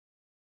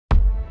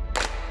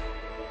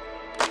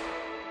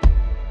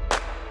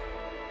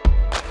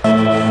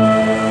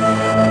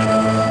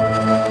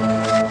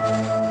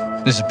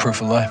This is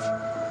proof of life.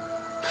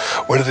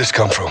 Where did this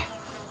come from?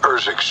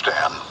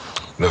 Urzikstan.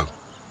 Look,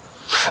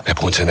 they're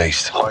pointing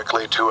east.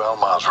 Likely to Al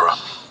Mazrah.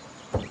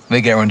 They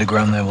get her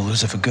underground there, we'll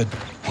lose her for good.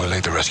 We'll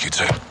lead the rescue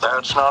team.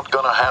 That's not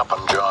gonna happen,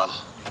 John.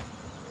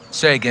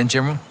 Say again,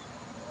 General.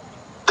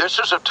 This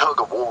is a tug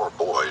of war,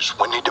 boys.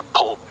 We need to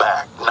pull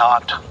back,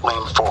 not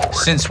lean forward.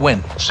 Since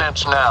when?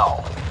 Since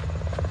now.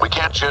 We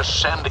can't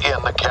just send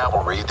in the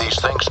cavalry. These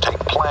things take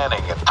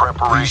planning and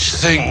preparation. These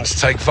things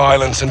take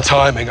violence and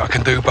timing. I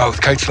can do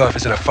both. Kate's life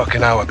is in a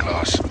fucking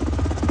hourglass.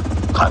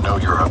 I know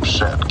you're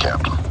upset,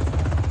 Captain.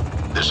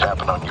 This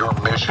happened on your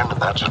mission,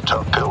 and that's a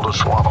tough pill to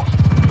swallow.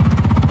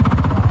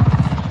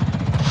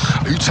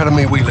 Are you telling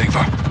me we leave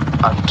her?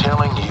 I'm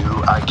telling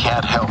you I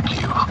can't help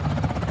you,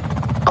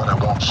 but I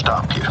won't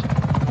stop you.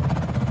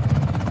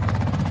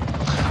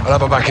 I'll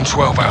have her back in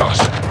 12 hours.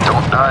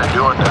 Don't die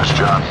doing this,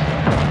 John.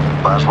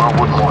 Laswell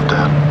wouldn't want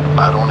that.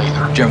 I don't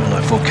either. General,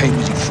 I thought Kate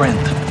was your friend.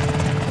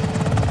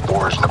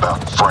 War isn't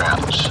about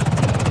friends.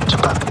 It's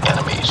about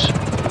enemies.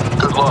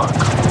 Good luck.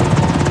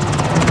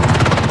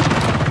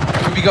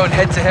 We'll be going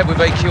head-to-head with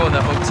AQ on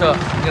that hotel.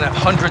 We're gonna have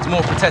hundreds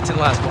more protecting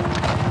Laswell.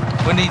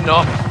 We need an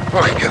army.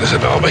 I can get us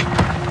an army.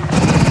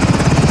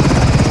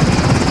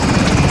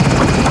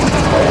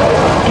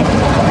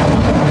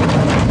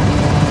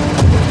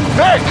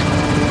 Nick!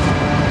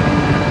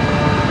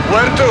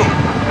 Where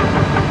to?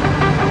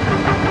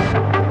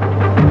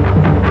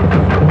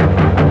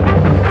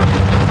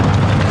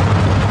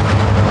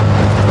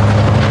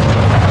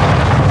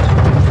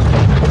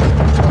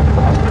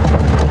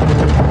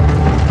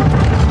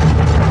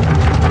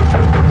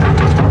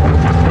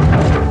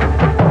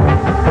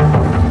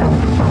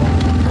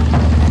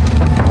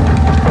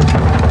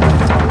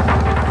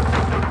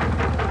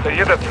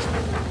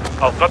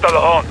 القتل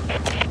هون.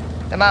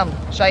 تمام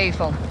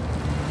شايفهم.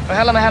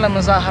 وهلا مهلا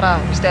مظاهرة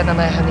مستعدة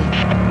ما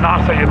هنيك.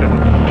 نعم سيدتي.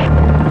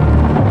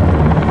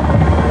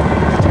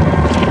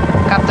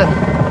 Captain,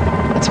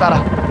 it's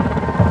Farah.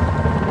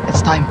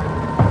 It's time.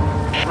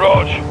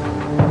 Rog,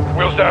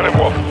 wheels down and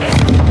walk.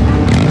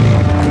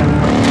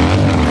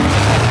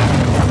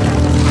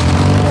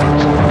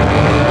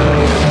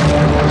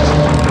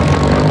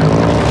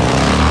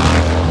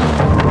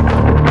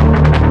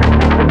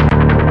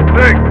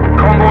 Nick,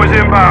 convoy's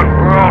inbound.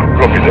 We're on.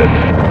 Copy that.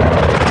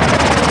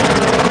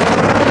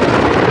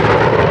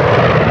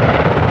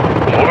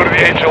 Over the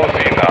HLZ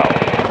now.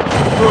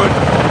 Good.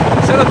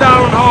 Settle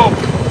down and hold.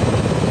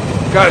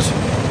 Guys,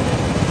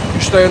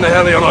 you stay in the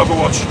heli on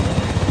Overwatch.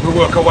 We'll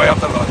work our way up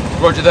the line.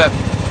 Roger that.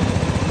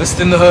 Let's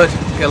thin the herd,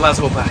 get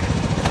Laswell back.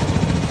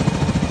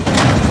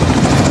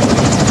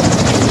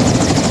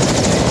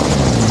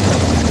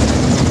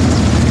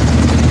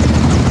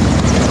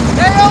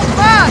 Hey, old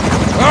man!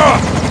 Ah!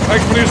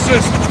 Thanks for the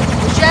assist.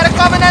 We share a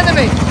common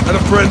enemy. And a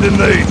friend in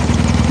need.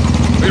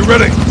 Are you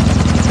ready?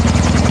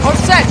 All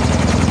set.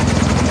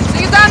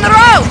 See you down the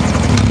road!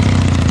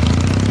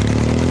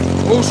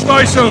 All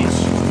stations!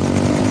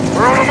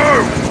 We're on the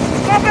move!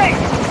 Copy!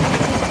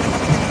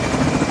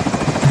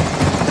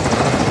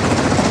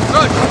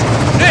 Good.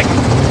 Nick!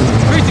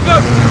 Free to go!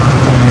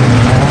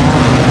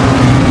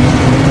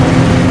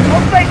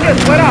 All stations,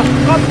 we're up.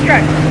 Comms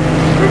check.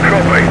 Good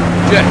copy.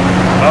 Jet.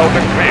 Loud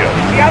and clear.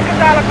 The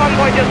Alcazar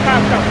convoy just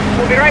passed us.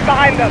 We'll be right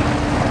behind them.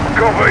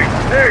 Copy.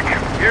 Nick,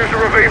 use the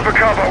ravine for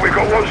cover. We've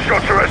got one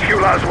shot to rescue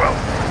Laswell.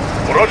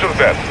 Roger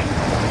that.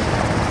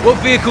 What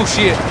vehicle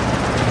she in?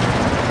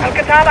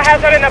 Alcazar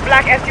has her in a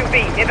black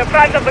SUV, in the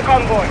front of the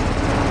convoy.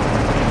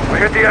 We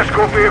hit the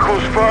escort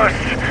vehicles first,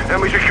 then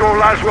we secure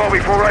Laswell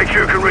before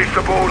AQ can reach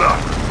the border.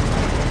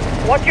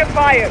 Watch your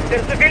fire.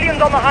 There's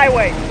civilians on the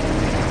highway.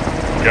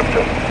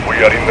 Captain, we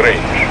are in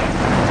range.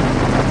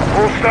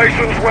 All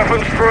stations,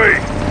 weapons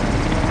free.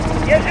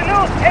 Yes, you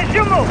know. Yes,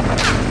 you move.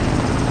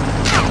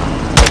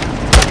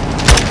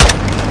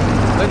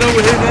 They know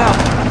we're here now.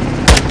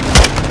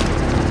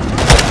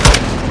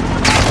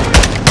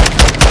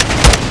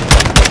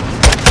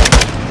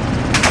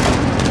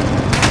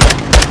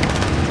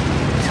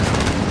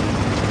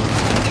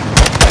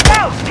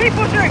 Keep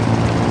pushing!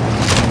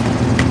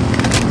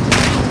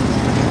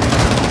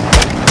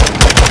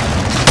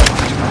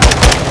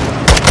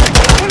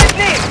 Unit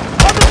lead!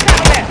 Hold the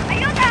shot there!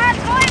 Ayuda,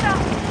 alcohol!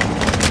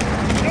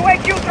 New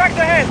AQ tracks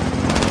ahead!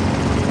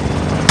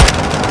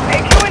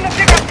 AQ in the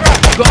pickup truck!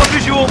 Got a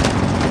visual!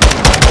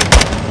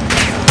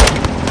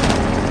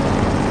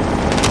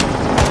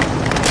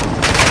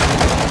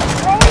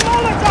 Throwing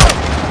Molotov!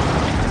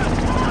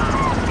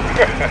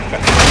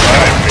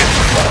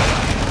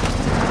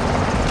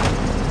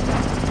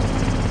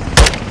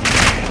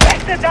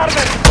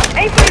 Darwin!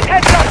 Aim for his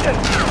head, Sergeant!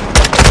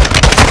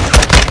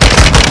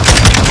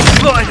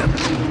 Spotted him!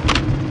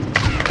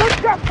 Good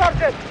job,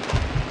 Sergeant!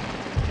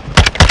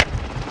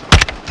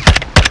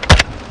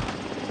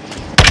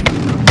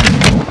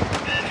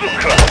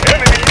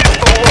 Enemy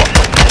missile lost.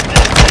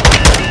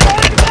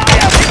 Going to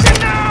fire! Hit him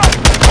now!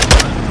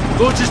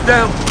 Launch is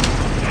down!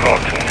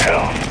 Rotten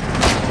hell.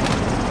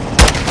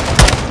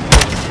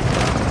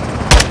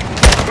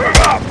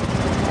 Move up!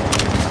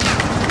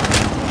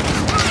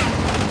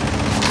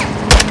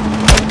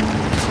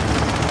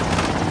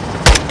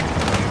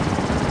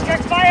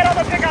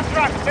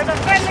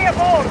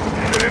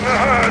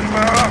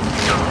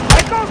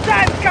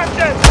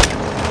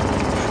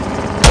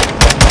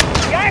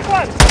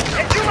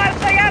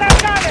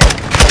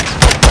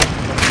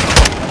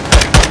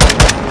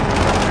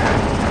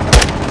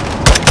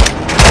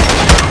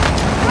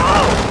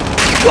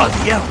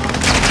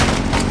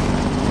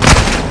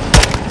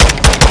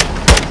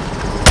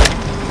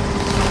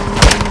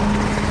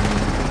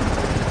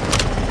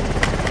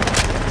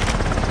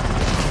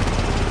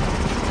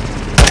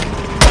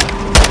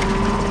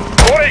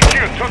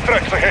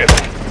 firefights ahead.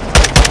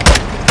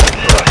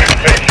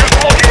 AQ's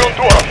locking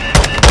onto us.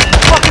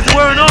 Fuckers are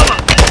wearing armor!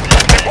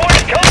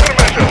 Deploying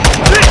countermeasures.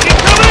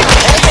 Incoming!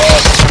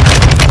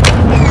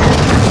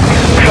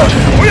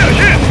 We are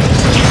hit!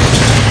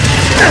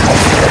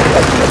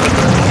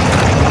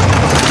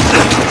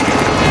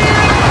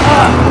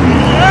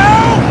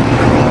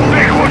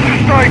 Nick, what's your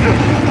status?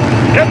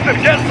 Captain,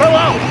 gas fell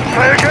out.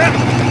 Say again?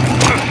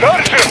 The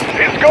sergeant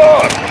is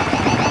gone.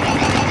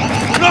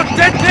 You're not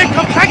dead, Nick!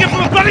 I'm hanging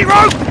from a bloody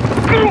rope!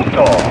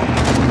 Crudo!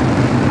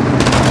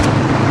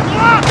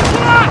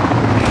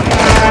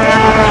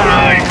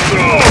 Right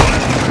through!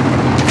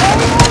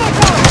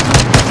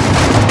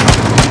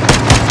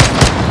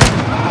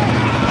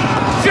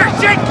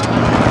 Shit!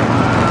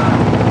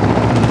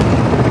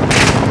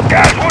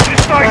 Gas, what's your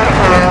status?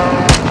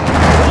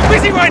 I'm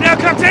busy right now,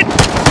 Captain!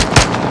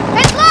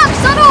 It's locked,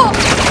 subtle!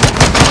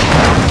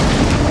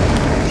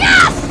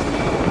 Yes!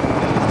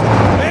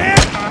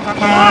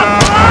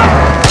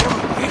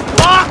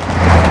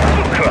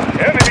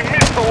 Enemy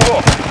missile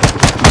lost.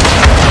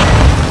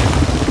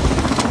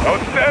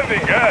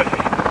 Outstanding, gas.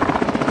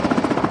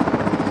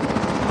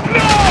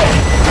 No!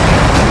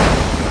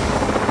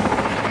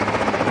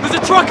 There's a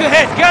truck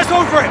ahead! Gas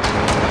over it!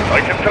 I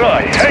can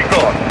try. Hang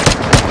on.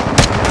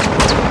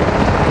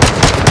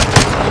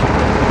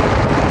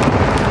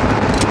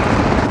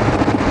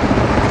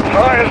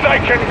 High as I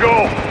can go.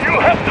 You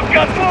have to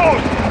cut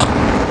loose.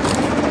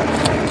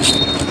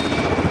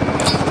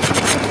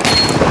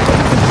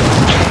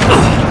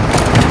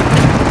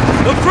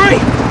 I'm free!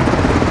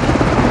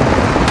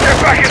 Get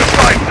back in the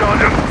fight,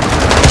 Sergeant.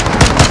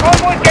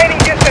 Convoy's gaining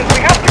distance.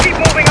 We have to keep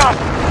moving up.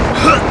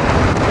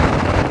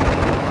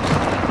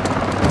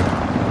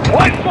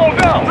 Why slow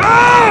down?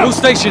 All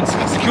stations,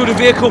 secure the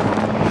vehicle.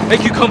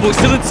 AQ convoy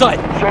still in sight.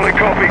 Solid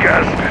copy,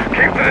 gas.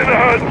 Keep it in the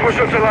herd and push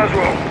on to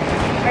Laswell.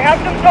 I have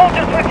some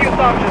soldiers with you,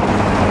 Sergeant.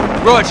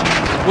 Rog,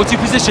 what's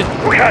your position?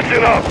 We're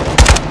catching up.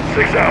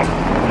 6 out.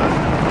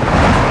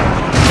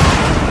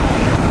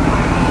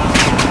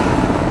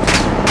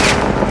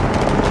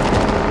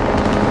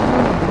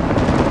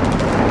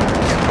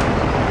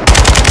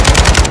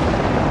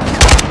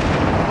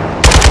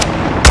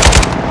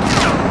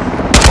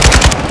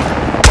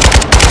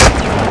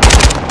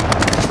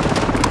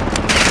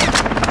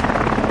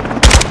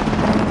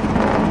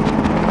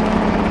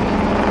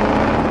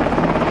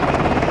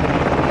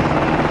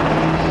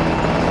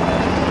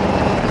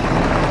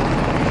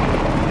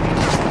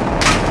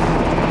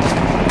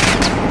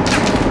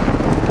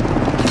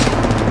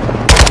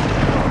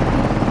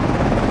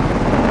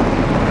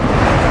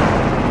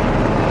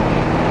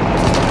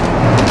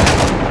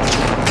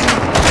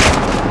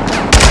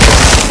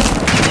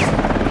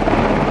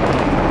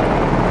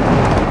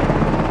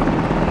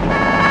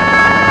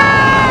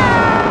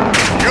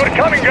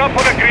 Coming up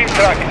on a green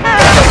truck.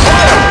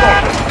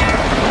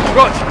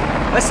 Rog,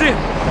 that's him.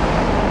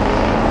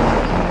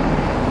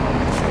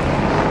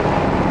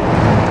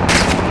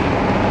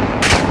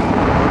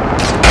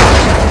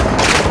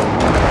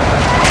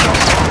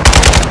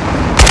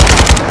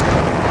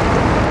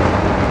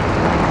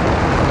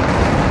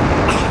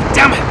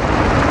 Damn it!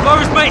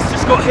 Laura's base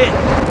just got hit!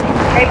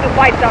 Aim to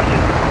fight,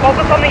 Sergeant.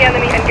 Focus on the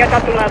enemy and get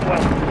up to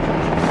Laswell.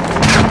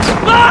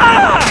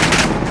 Ah!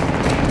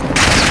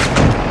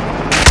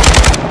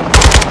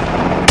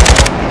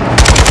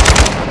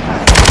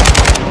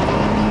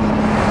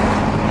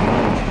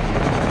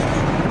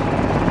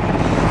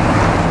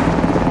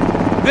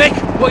 Vic,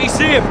 what you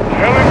see him?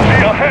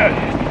 LMG ahead.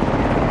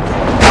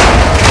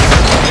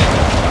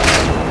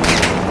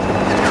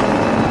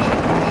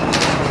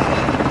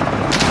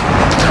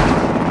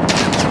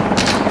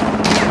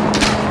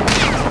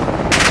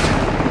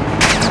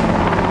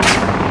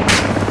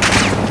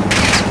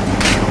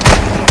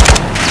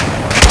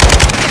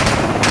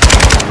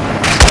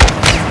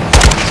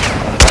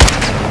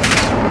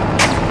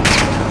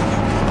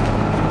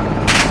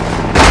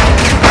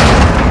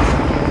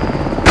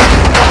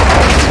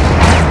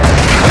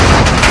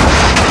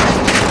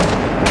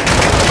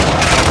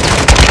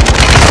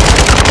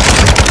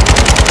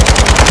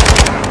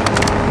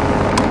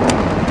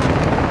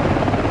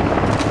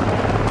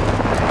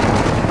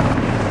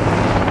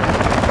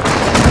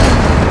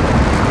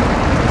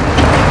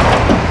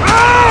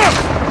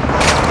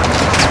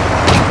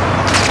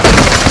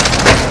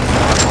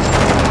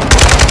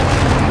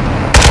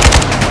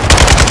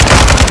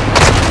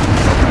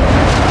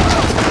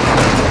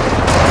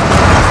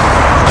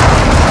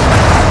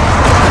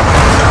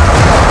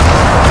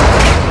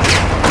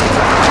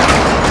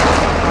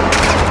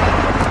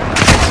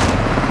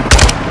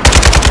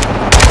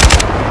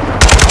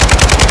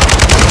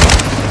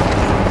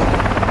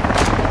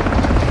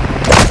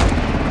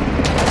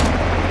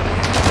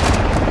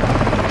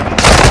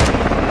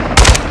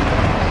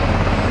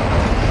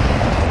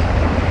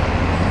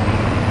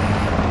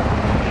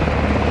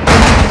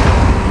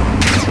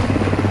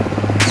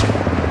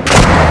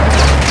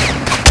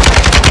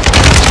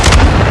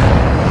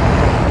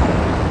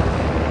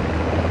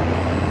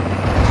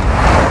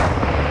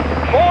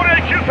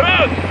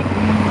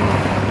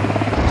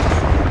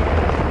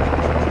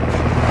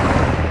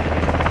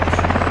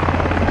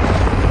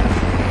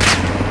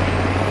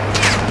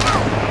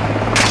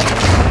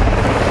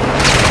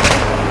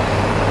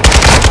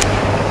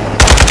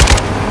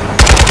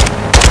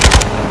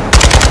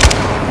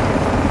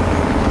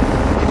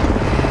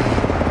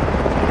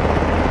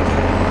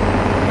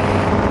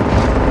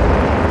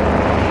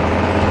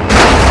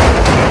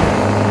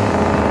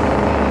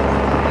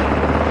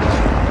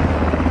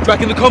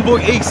 Tracking the convoy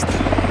east.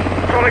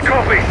 Solid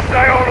copy.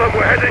 Stay on them.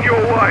 We're heading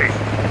your way.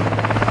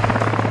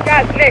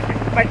 Guys, Nick,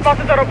 my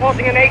spotters are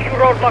reporting an AQ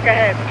roadblock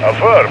ahead.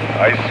 Affirm.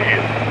 I see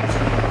it.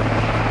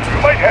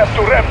 You might have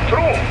to ramp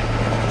through.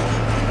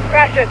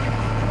 Crash it.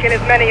 Kill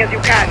as many as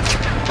you can.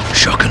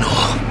 Shock and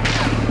awe.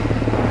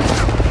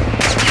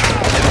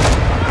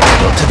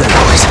 Up to them,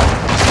 boys.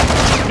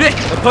 Nick,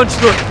 a punch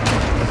through.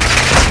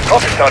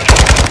 Copy,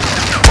 Sergeant.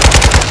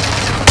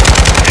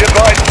 Be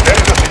advised, there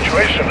is a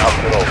situation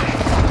after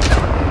all.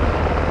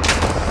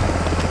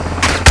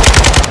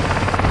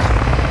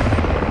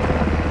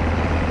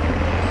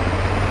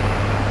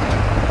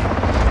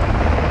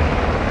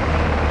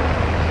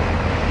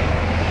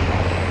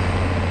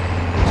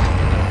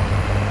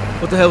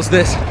 What the hell's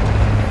this?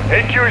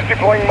 AQ is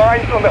deploying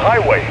mines on the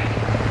highway.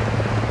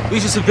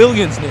 These are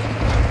civilians, Nick.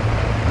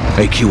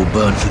 AQ will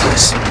burn for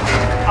this.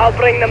 I'll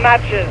bring the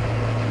matches.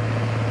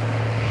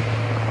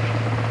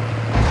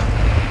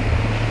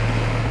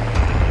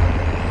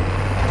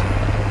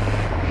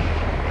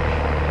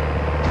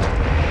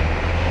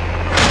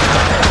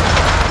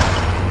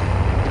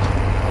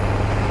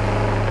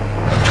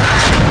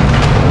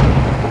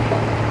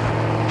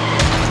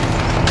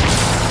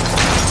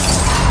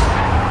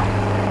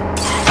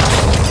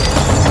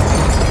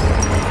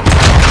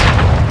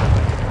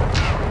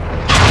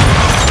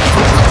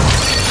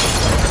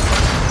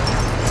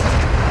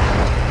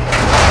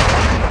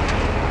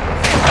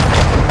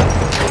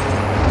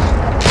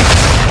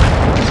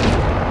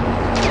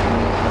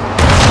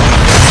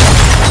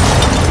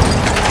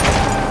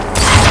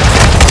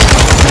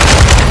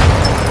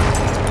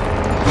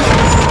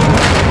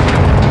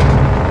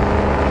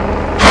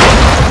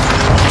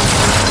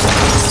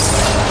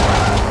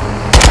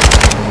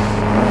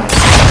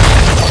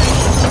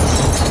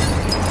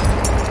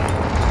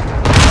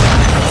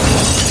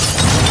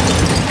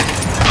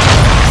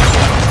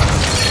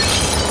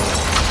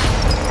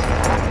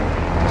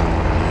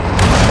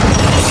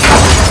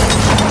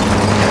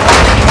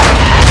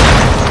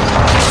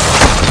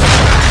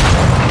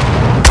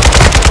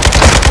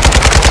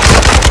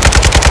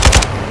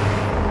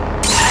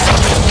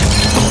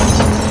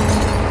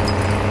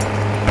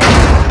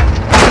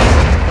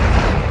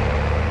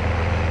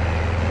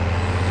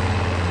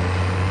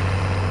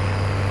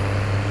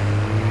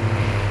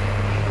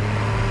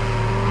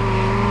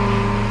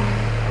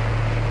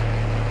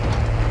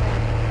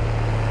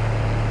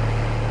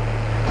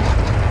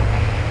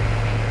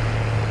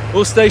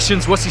 All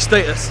stations, what's your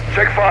status?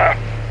 Check fire.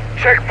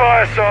 Check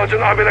fire,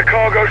 Sergeant. I'm in a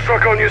cargo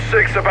truck on your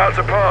 6 about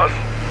to pass.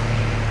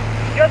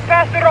 Just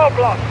past the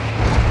roadblock.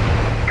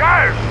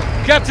 Guys!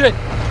 Captain!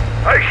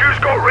 AQ's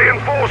got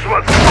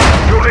reinforcements.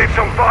 You'll need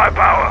some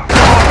firepower.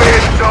 Hop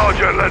in,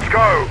 Sergeant. Let's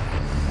go.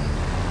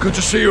 Good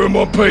to see you in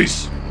one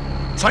piece.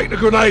 Take the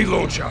grenade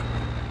launcher.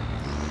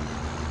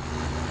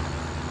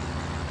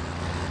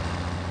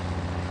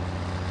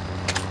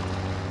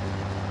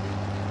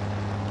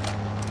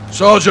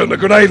 Sergeant, the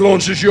grenade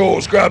launcher's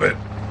yours. Grab it.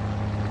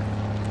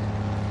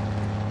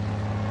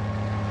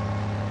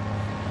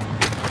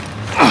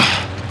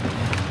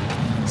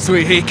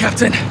 Sweet heat,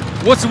 Captain.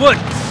 What's the word?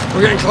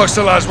 We're getting close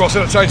to Laswell's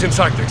and changing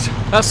tactics.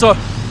 How so?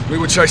 We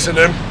were chasing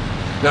them.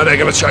 Now they're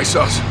gonna chase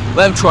us.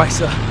 Let them try,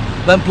 sir.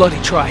 Let them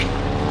bloody try.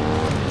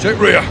 Check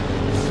rear.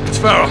 It's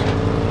Farah.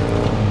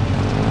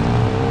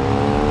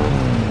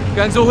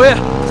 Gang's all here.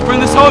 Let's bring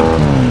this home.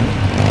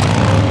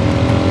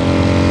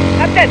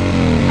 Captain,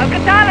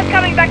 Al-Qatala's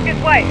coming back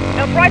this way.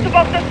 They'll try to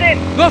box us in.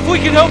 Not if we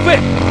can help it.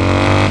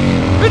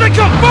 Here they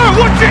come! Fire!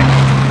 Watch it!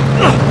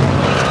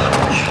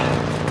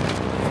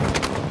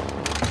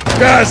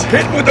 Guys,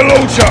 hit with the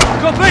launcher.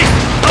 Copy!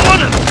 I'm on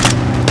him!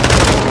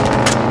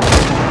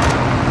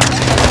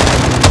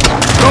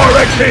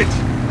 Direct hit.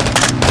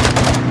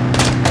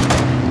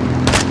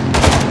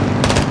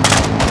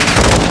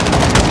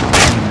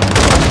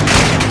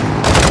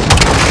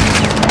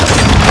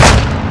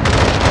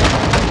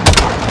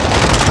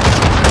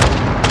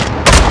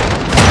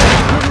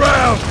 Good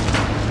round.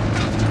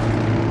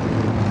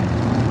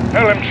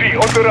 LMG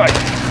on the right.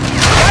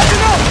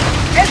 Captain,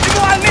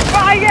 اسمه على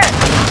المدفعية.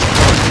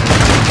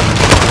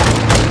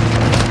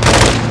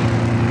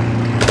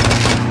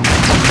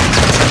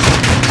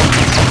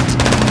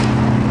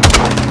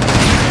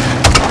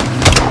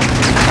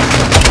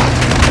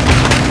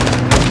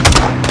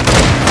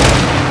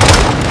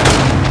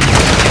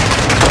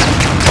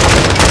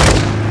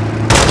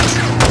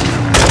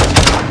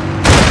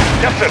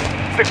 Captain,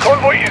 the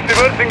convoy is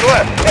diverting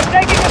left. They're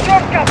taking a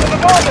shortcut to the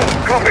border.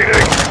 Copy,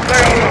 Nick.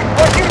 Stay on them.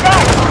 Watch your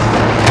back.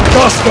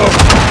 Gusto.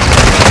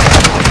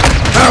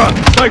 Farah,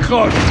 stay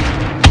close.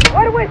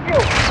 We're with you.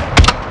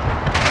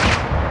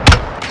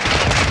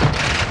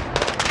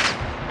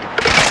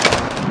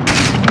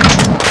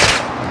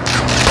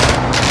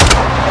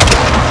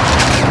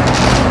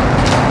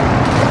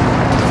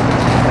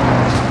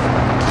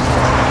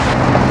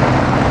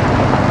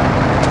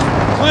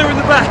 Clear in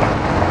the back.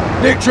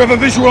 Nick, do you have a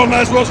visual on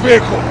Laswell's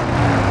vehicle?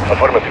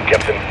 Affirmative,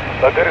 Captain.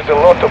 But there is a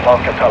lot of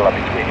Al-Qatala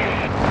between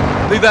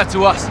you. Leave that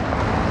to us.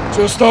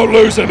 Just don't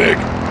lose her, Nick.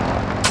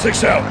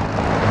 6 out.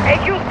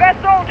 AQ's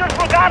best soldiers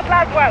will guard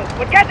Laswell.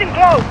 We're getting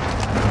close.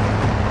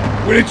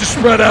 We need to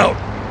spread out.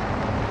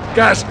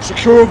 Guys,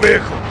 secure a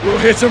vehicle. We'll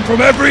hit them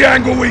from every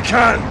angle we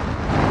can.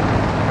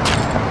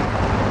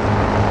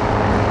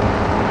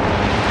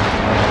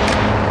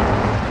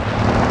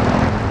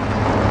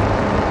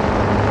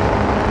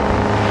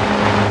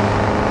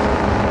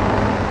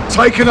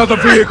 Take another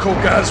vehicle,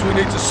 Gaz. We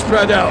need to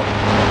spread out.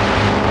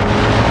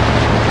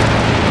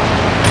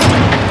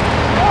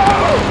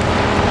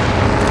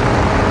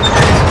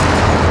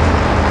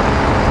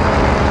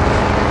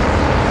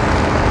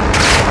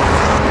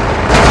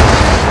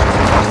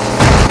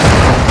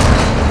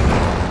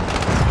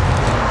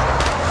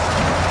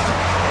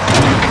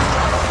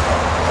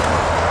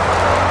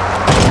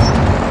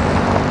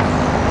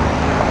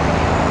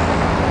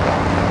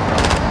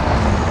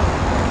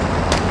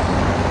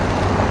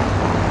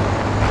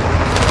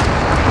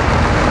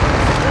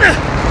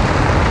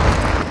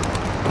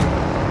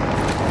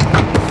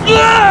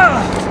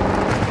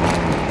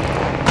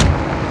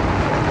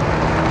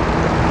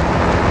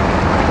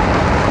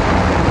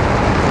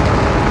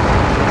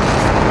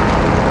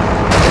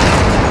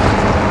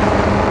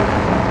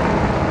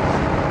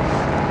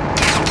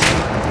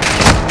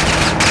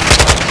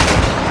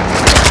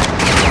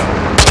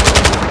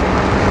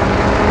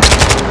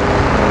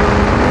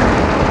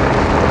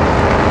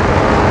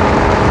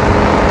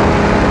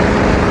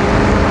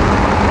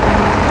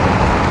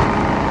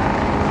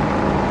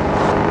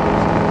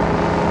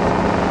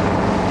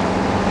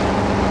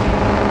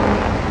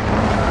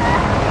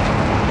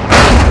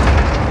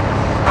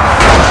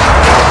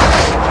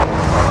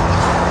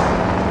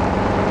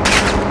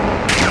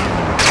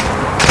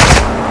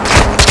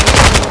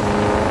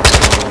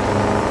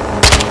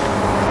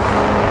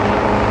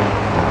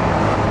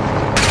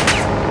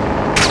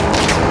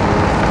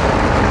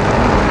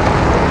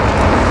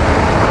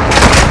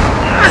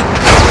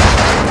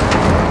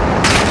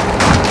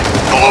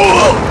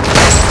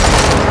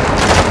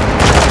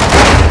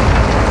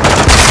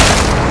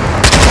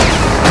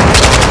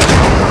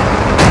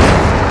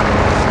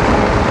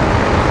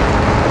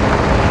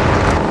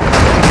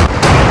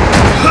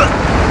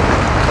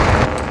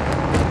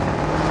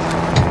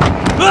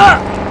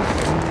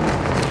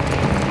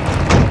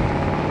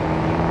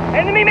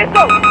 Enemy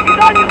missile! He's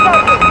on you,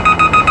 Sergeant!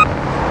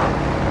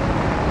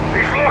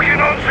 He's locking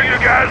onto you,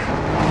 Gaz.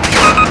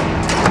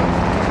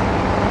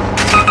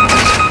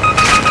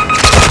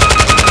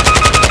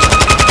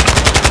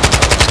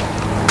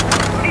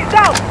 He's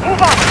down!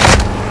 Move on!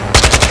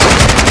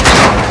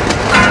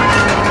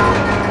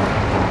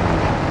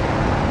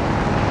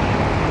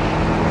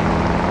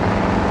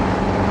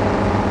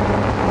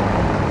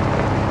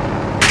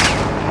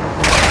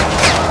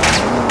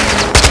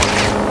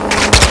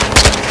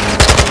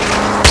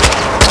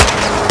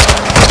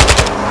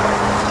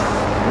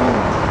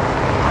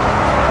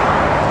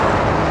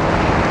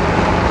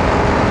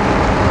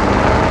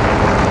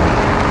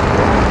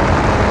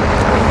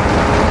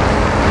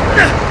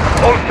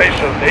 All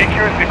stations, AQ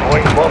is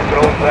deploying bomb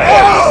drones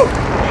ahead.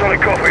 Sorry,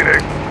 copy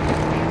it.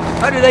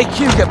 How did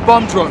AQ get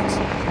bomb drones?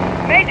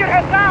 Major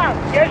Hassan!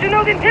 يا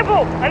جنود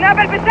انتبهوا! أنا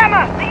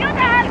بالبسامة!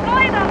 أيها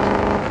القاعدة!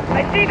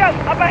 I see them!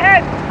 Up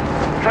ahead!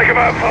 Take them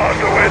out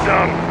fast or we're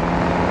done.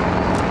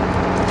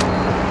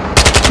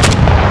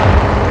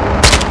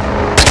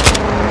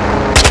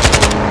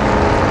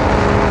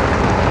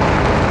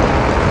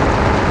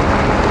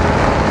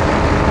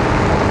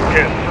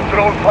 Yes, the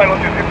drone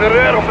pilot is in the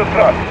rear of the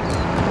truck.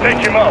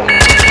 Take him out.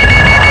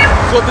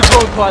 Got the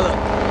drone pilot.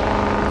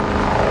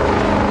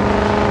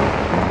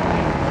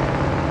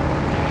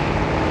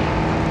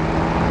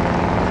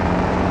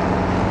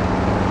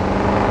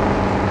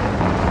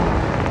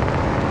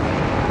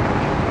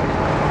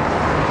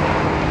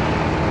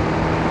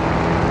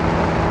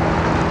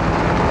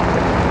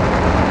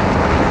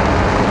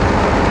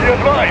 Be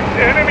advised,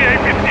 enemy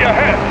APC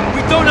ahead.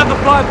 We don't have the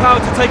firepower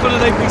to take on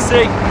an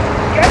APC.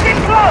 Get in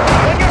close!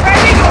 When you're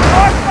ready, you'll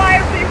force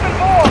fire so you can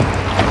board!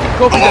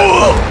 Copy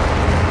that.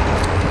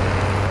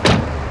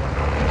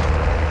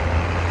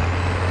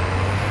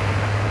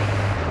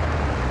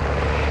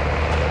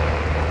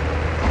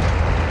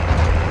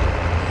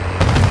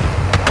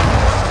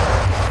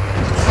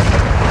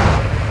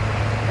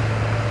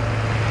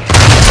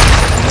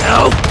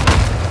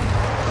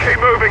 Keep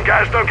moving,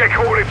 guys. Don't get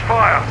caught in its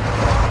fire.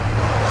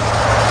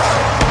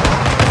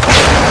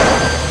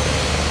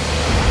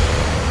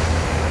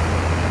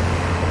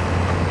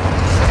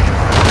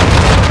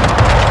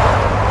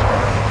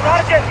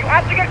 Sergeant, you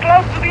have to get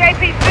close to the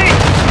APC!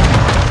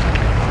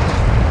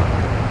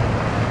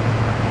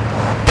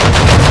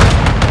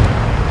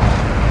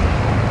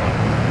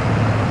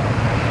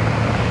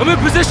 I'm in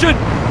position.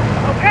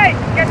 Okay,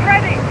 get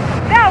ready!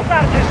 Now,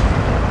 Sergeant!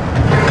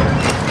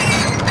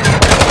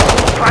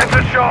 Plan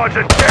to charge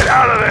and get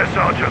out of there,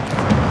 Sergeant.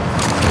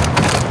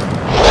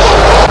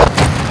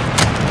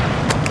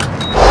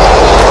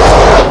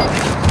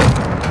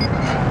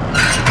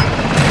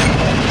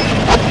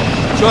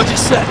 Charge is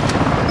set.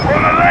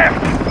 On the left!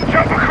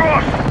 Jump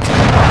across!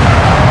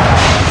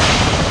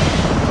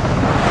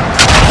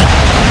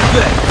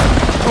 There.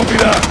 Copy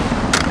that.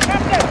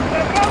 Captain,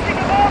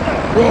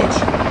 Rog,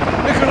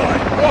 Nikolai,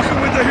 walking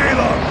with the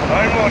helo.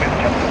 I'm on it,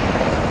 Captain.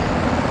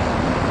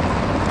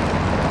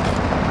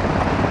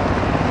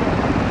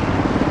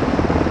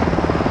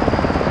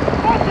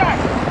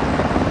 Contact!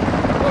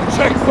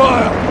 Check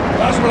fire.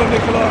 Laswell and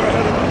Nikolai are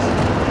ahead of us.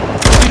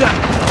 See that?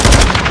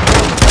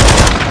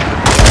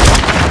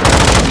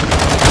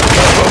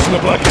 Close in the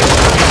blackness.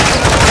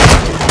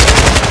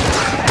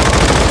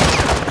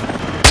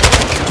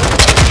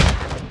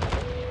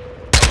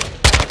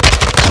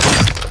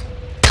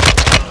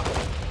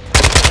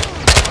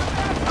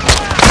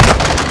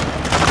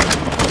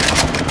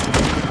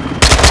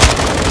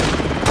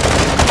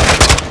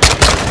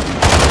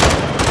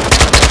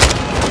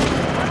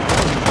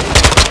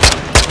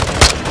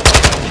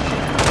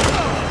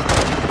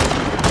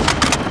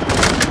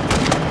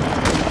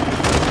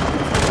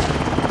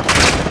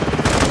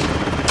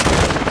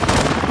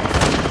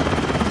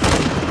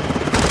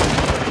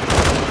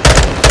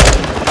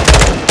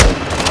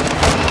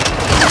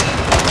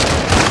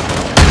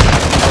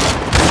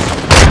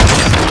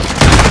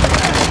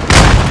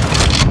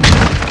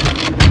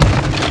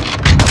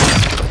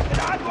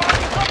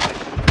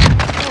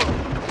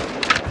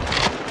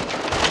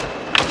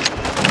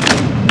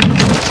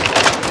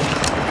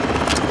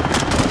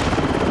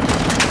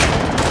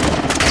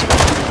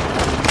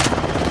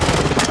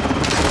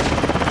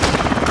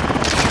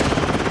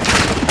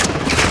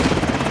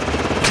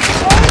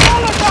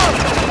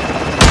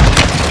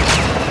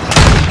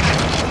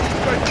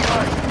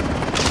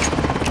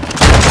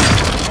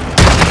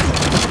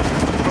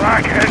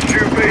 Black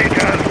SUV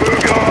can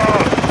move your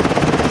arms.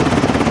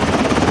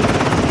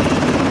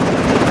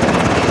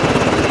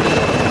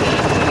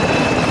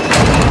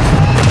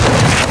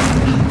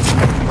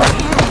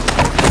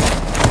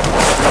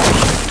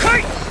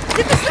 Kate!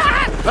 Get the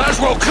shot!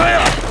 Laswell,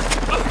 clear!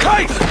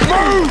 Kate,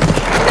 move!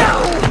 No!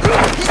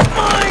 He's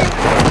mine!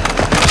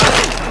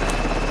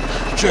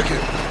 Check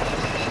it.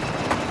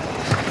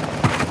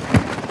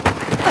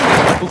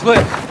 All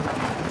clear.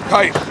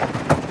 Kate.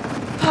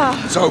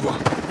 It's over.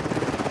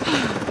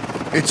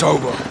 It's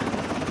over.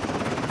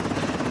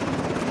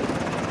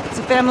 It's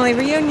a family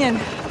reunion.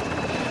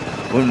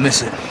 Wouldn't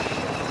miss it.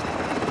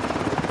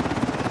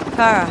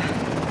 Farah.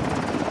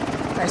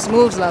 Nice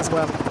moves,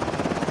 Laswell.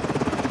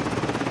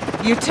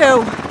 You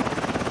too.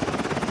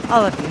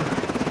 All of you.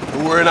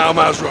 We're in Al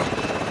Mazrah.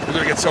 We're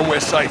gonna get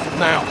somewhere safe.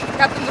 Now.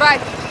 Captain's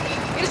right.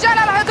 رجال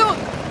على الحدود.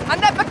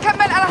 النب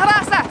بتكمل على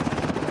هراسة.